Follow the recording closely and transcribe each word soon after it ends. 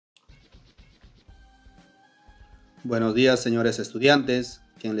Buenos días, señores estudiantes.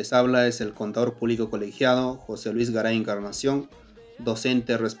 Quien les habla es el contador público colegiado José Garay Encarnación,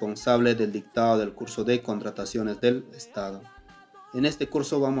 docente responsable del dictado del curso de Contrataciones del Estado. En este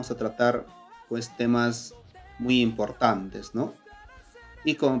curso vamos a tratar temas muy importantes, ¿no?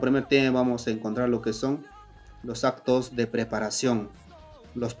 Y como primer tema vamos a encontrar lo que son los actos de preparación,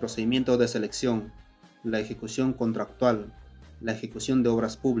 los procedimientos de selección, la ejecución contractual, la ejecución de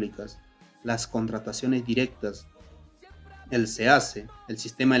obras públicas, las contrataciones directas, el SEACE, el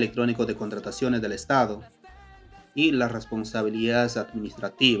Sistema Electrónico de Contrataciones del Estado, y las responsabilidades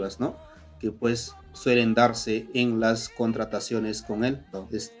administrativas, ¿no? Que suelen darse en las contrataciones con el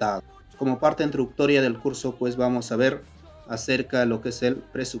Estado. Como parte introductoria del curso, vamos a ver acerca de lo que es el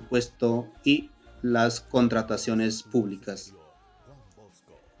presupuesto y las contrataciones públicas.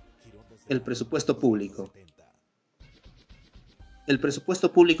 El presupuesto público. El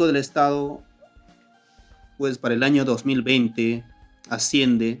presupuesto público del Estado, para el año 2020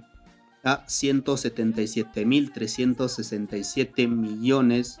 asciende a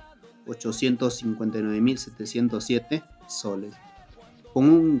 177.367.859.707 soles, con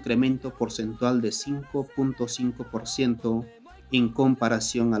un incremento porcentual de 5.5% en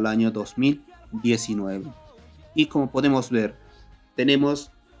comparación al año 2019. Y como podemos ver, tenemos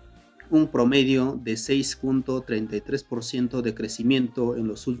un promedio de 6.33% de crecimiento en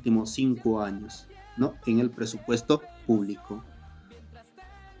los últimos 5 años, ¿no? En el presupuesto público.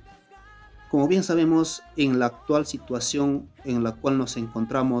 Como bien sabemos, en la actual situación en la cual nos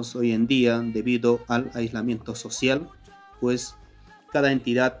encontramos hoy en día debido al aislamiento social, cada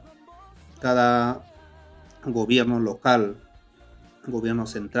entidad, cada gobierno local, gobierno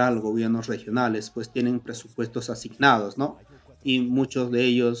central, gobiernos regionales, tienen presupuestos asignados, ¿no? Y muchos de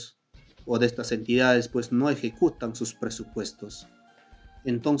ellos o de estas entidades no ejecutan sus presupuestos.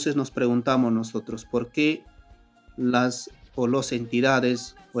 Entonces nos preguntamos nosotros, ¿por qué las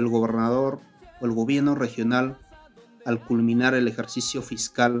entidades o el gobernador o el gobierno regional, al culminar el ejercicio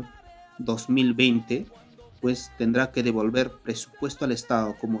fiscal 2020, tendrá que devolver presupuesto al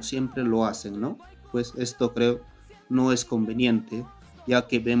Estado, como siempre lo hacen, ¿no? Esto creo no es conveniente, ya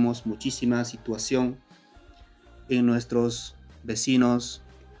que vemos muchísima situación en nuestros vecinos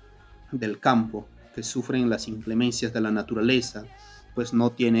del campo que sufren las inclemencias de la naturaleza,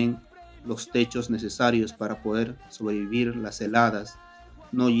 no tienen los techos necesarios para poder sobrevivir las heladas,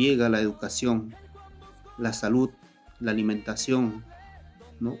 no llega la educación, la salud, la alimentación,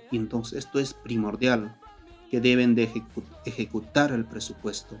 ¿no? Y entonces esto es primordial, que deben de ejecutar el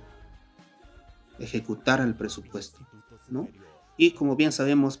presupuesto, ¿no? Y como bien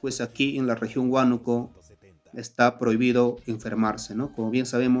sabemos, aquí en la región Huánuco está prohibido enfermarse, ¿no? Como bien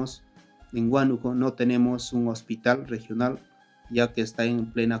sabemos, en Huánuco no tenemos un hospital regional, ya que está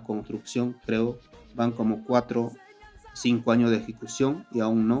en plena construcción. Creo van como 4 o 5 años de ejecución y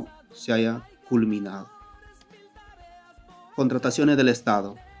aún no se haya culminado. Contrataciones del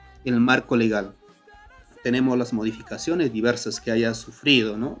Estado. El marco legal. Tenemos las modificaciones diversas que haya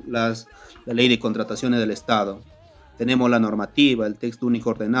sufrido, ¿no? La ley de contrataciones del Estado. Tenemos la normativa, el texto único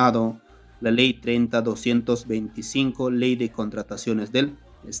ordenado, la ley 30.225, ley de contrataciones del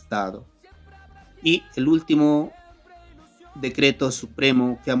Estado. Y el último decreto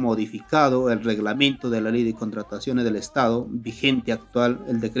supremo que ha modificado el reglamento de la ley de contrataciones del Estado, vigente actual,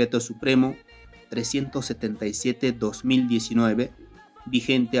 el decreto supremo 377-2019,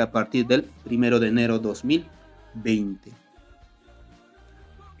 vigente a partir del 1 de enero 2020.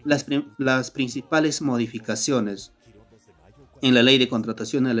 Las principales modificaciones en la ley de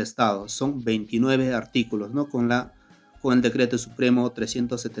contratación del Estado son 29 artículos, ¿no? Con el decreto supremo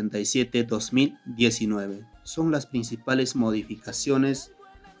 377-2019. Son las principales modificaciones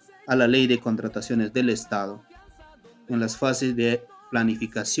a la ley de contrataciones del Estado. En las fases de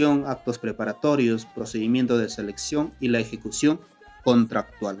planificación, actos preparatorios, procedimiento de selección y la ejecución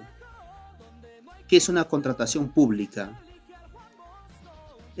contractual. ¿Qué es una contratación pública?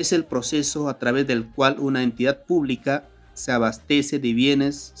 Es el proceso a través del cual una entidad pública se abastece de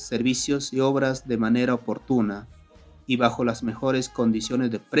bienes, servicios y obras de manera oportuna y bajo las mejores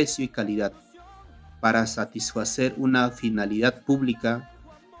condiciones de precio y calidad, para satisfacer una finalidad pública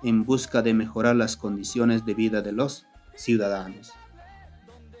en busca de mejorar las condiciones de vida de los ciudadanos.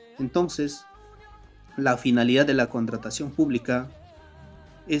 Entonces, la finalidad de la contratación pública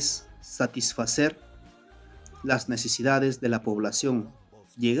es satisfacer las necesidades de la población,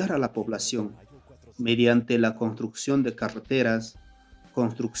 llegar a la población mediante la construcción de carreteras,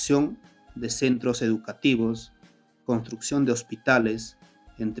 construcción de centros educativos, construcción de hospitales,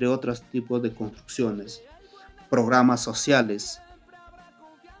 entre otros tipos de construcciones, programas sociales.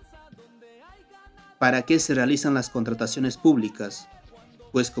 ¿Para qué se realizan las contrataciones públicas?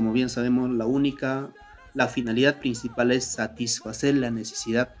 Pues como bien sabemos, la finalidad principal es satisfacer la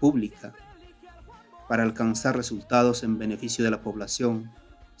necesidad pública para alcanzar resultados en beneficio de la población,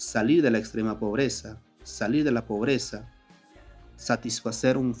 salir de la extrema pobreza,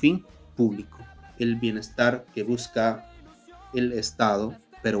 satisfacer un fin público, el bienestar que busca el Estado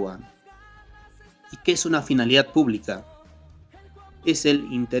peruano. ¿Y qué es una finalidad pública? Es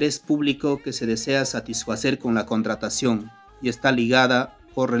el interés público que se desea satisfacer con la contratación y está ligada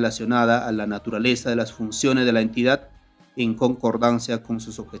o relacionada a la naturaleza de las funciones de la entidad en concordancia con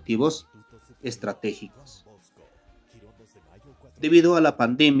sus objetivos estratégicos. Debido a la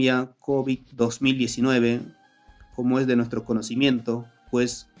pandemia COVID-2019, como es de nuestro conocimiento,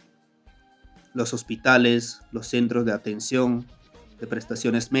 pues los hospitales, los centros de atención, de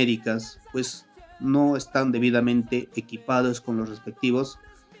prestaciones médicas, pues no están debidamente equipados con los respectivos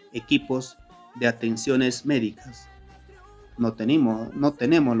equipos de atenciones médicas. No tenemos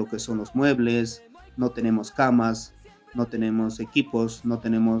lo que son los muebles, no tenemos camas, no tenemos equipos, no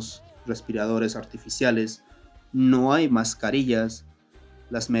tenemos respiradores artificiales, no hay mascarillas,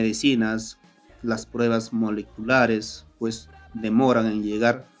 las medicinas, las pruebas moleculares, pues demoran en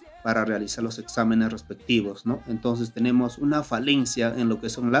llegar para realizar los exámenes respectivos, ¿no? Entonces tenemos una falencia en lo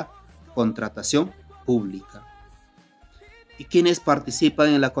que son la contratación pública. ¿Y quiénes participan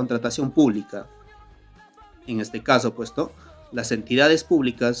en la contratación pública? En este caso, puesto, las entidades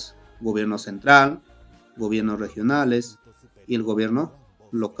públicas, gobierno central, gobiernos regionales y el gobierno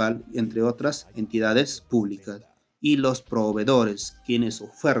local, entre otras entidades públicas, y los proveedores, quienes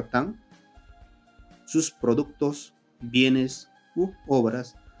ofertan sus productos, bienes u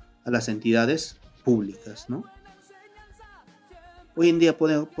obras a las entidades públicas, ¿no? Hoy en día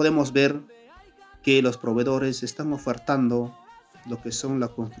podemos ver que los proveedores están ofertando lo que son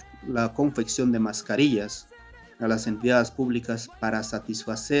la confección de mascarillas a las entidades públicas para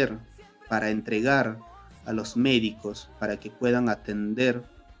satisfacer, para entregar a los médicos para que puedan atender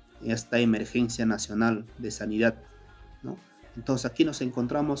esta emergencia nacional de sanidad, ¿no? Entonces aquí nos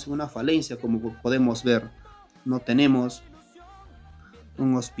encontramos en una falencia, como podemos ver. No tenemos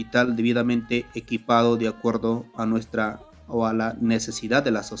un hospital debidamente equipado de acuerdo a a la necesidad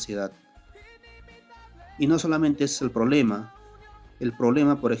de la sociedad. Y no solamente es el problema,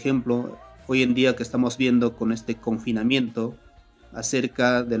 por ejemplo, hoy en día que estamos viendo con este confinamiento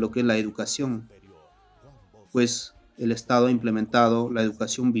acerca de lo que es la educación, pues el Estado ha implementado la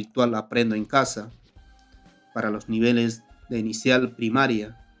educación virtual Aprendo en Casa para los niveles de inicial,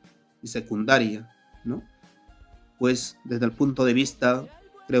 primaria y secundaria, ¿no? Pues desde el punto de vista,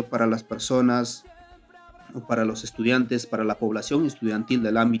 creo, para las personas o para los estudiantes, para la población estudiantil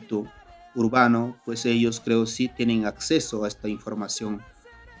del ámbito urbano, pues ellos creo sí tienen acceso a esta información,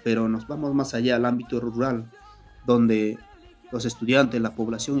 pero nos vamos más allá al ámbito rural, donde los estudiantes, la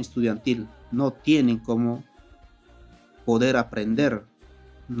población estudiantil, no tienen cómo poder aprender.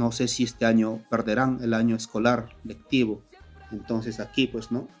 No sé si este año perderán el año escolar lectivo. Entonces aquí pues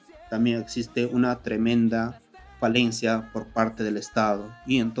no, también existe una tremenda falencia por parte del Estado,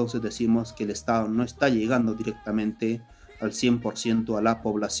 y entonces decimos que el Estado no está llegando directamente al 100% a la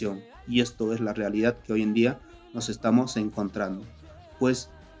población, y esto es la realidad que hoy en día nos estamos encontrando. Pues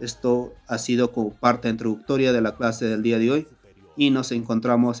esto ha sido como parte introductoria de la clase del día de hoy, y nos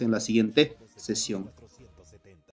encontramos en la siguiente sesión.